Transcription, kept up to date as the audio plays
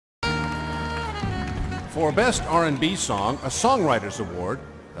For Best R&B Song, a Songwriters Award,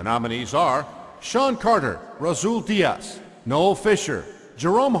 the nominees are Sean Carter, Rasool Diaz, Noel Fisher,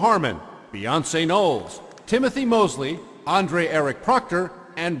 Jerome Harmon, Beyonce Knowles, Timothy Mosley, Andre Eric Proctor,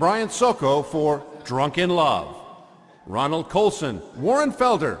 and Brian Soko for Drunk in Love. Ronald Colson, Warren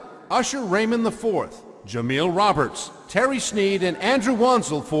Felder, Usher Raymond IV, Jamil Roberts, Terry Sneed, and Andrew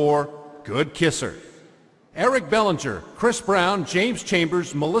Wanzel for Good Kisser. Eric Bellinger, Chris Brown, James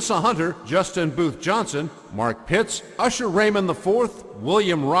Chambers, Melissa Hunter, Justin Booth Johnson, Mark Pitts, Usher Raymond IV,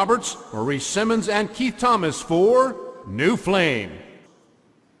 William Roberts, Maurice Simmons, and Keith Thomas for New Flame.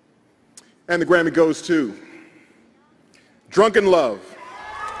 And the Grammy goes to Drunk in Love.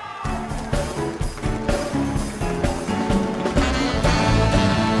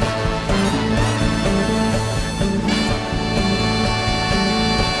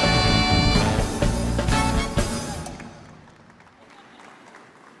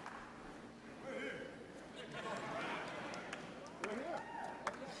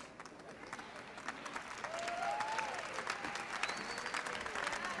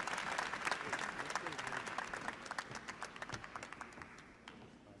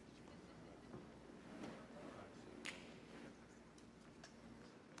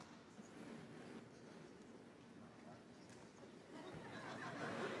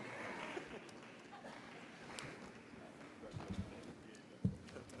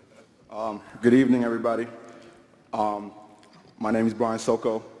 Good evening, everybody. My name is Brian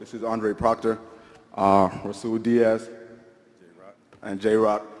Soko. This is Andre Proctor, Rasool Diaz, and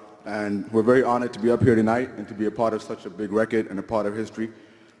J-Rock. And we're very honored to be up here tonight and to be a part of such a big record and a part of history.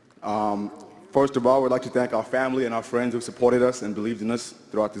 First of all, we'd like to thank our family and our friends who supported us and believed in us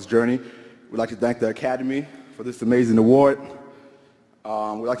throughout this journey. We'd like to thank the Academy for this amazing award.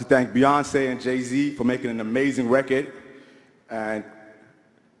 We'd like to thank Beyonce and Jay-Z for making an amazing record and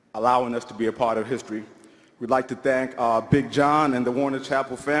allowing us to be a part of history. We'd like to thank Big John and the Warner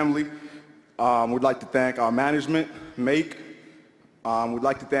Chappell family. We'd like to thank our management, Make. We'd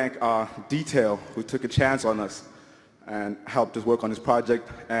like to thank Detail, who took a chance on us and helped us work on this project,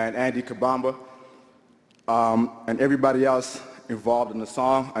 and Andy Kabamba, and everybody else involved in the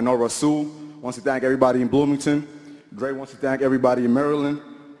song. I know Rasool wants to thank everybody in Bloomington. Dre wants to thank everybody in Maryland.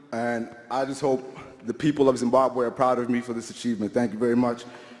 And I just hope the people of Zimbabwe are proud of me for this achievement. Thank you very much.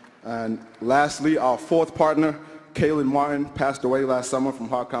 And lastly, our fourth partner, Kaylin Martin, passed away last summer from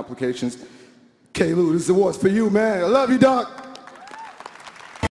heart complications. Kaylin, this award's for you, man. I love you, Doc.